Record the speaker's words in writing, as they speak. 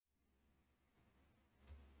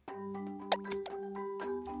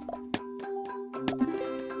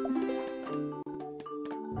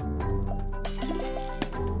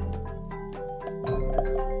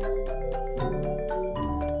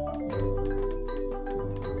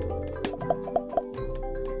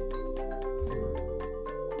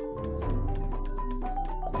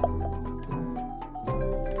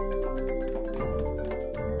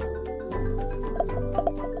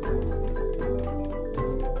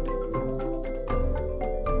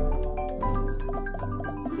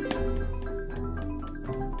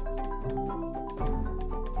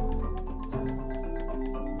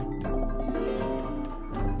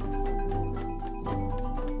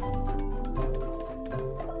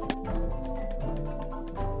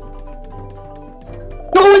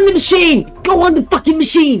Go in the machine! Go on the fucking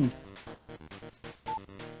machine!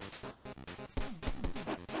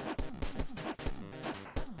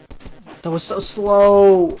 That was so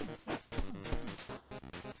slow.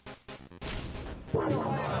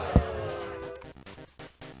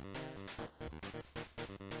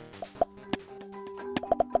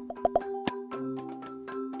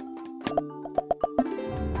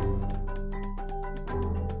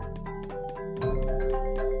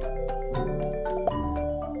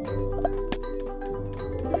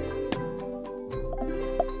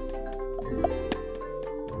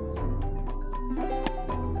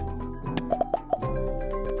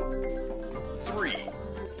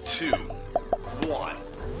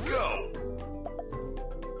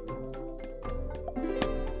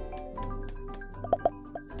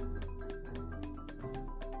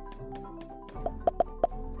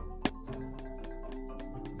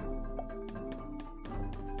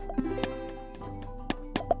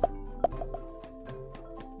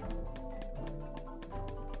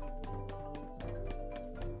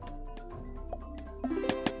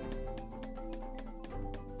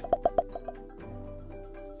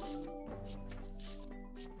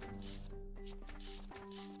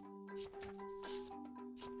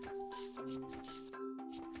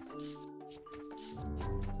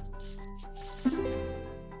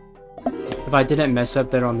 If I didn't mess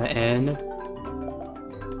up there on the end,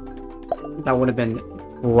 that would have been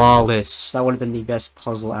flawless. That would have been the best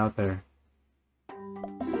puzzle out there.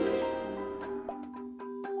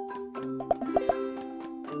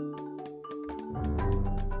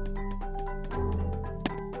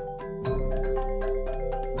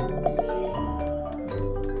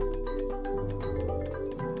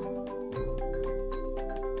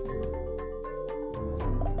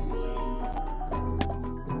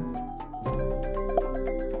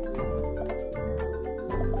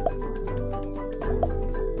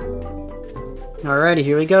 Alrighty,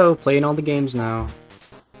 here we go. Playing all the games now.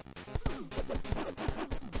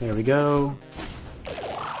 There we go.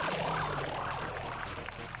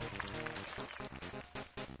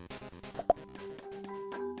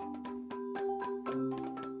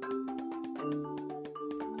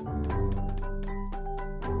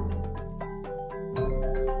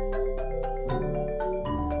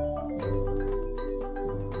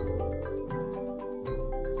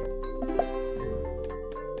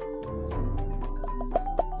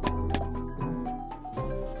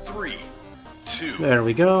 There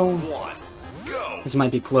we go. This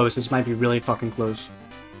might be close. This might be really fucking close.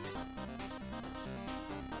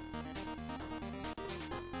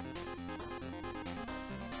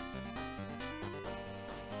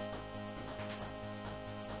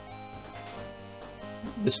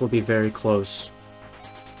 This will be very close.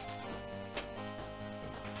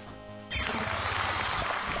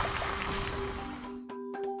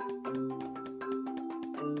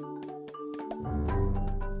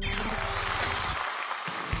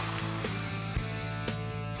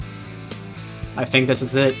 I think this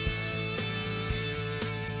is it.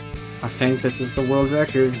 I think this is the world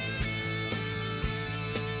record.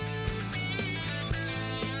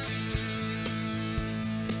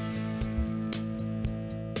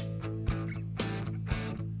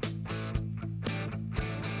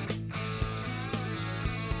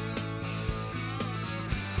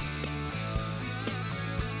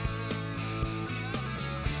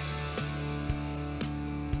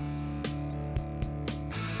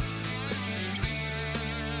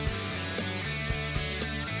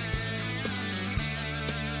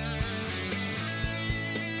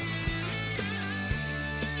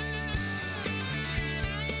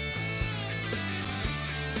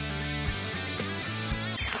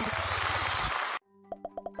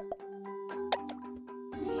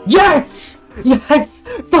 Yes! Yes!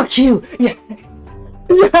 Fuck you! Yes!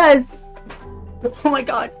 Yes! Oh my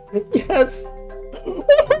god! Yes!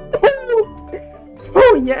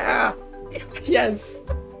 Oh yeah! Yes!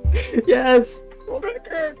 Yes! World record!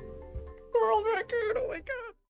 record! World record! Oh my god!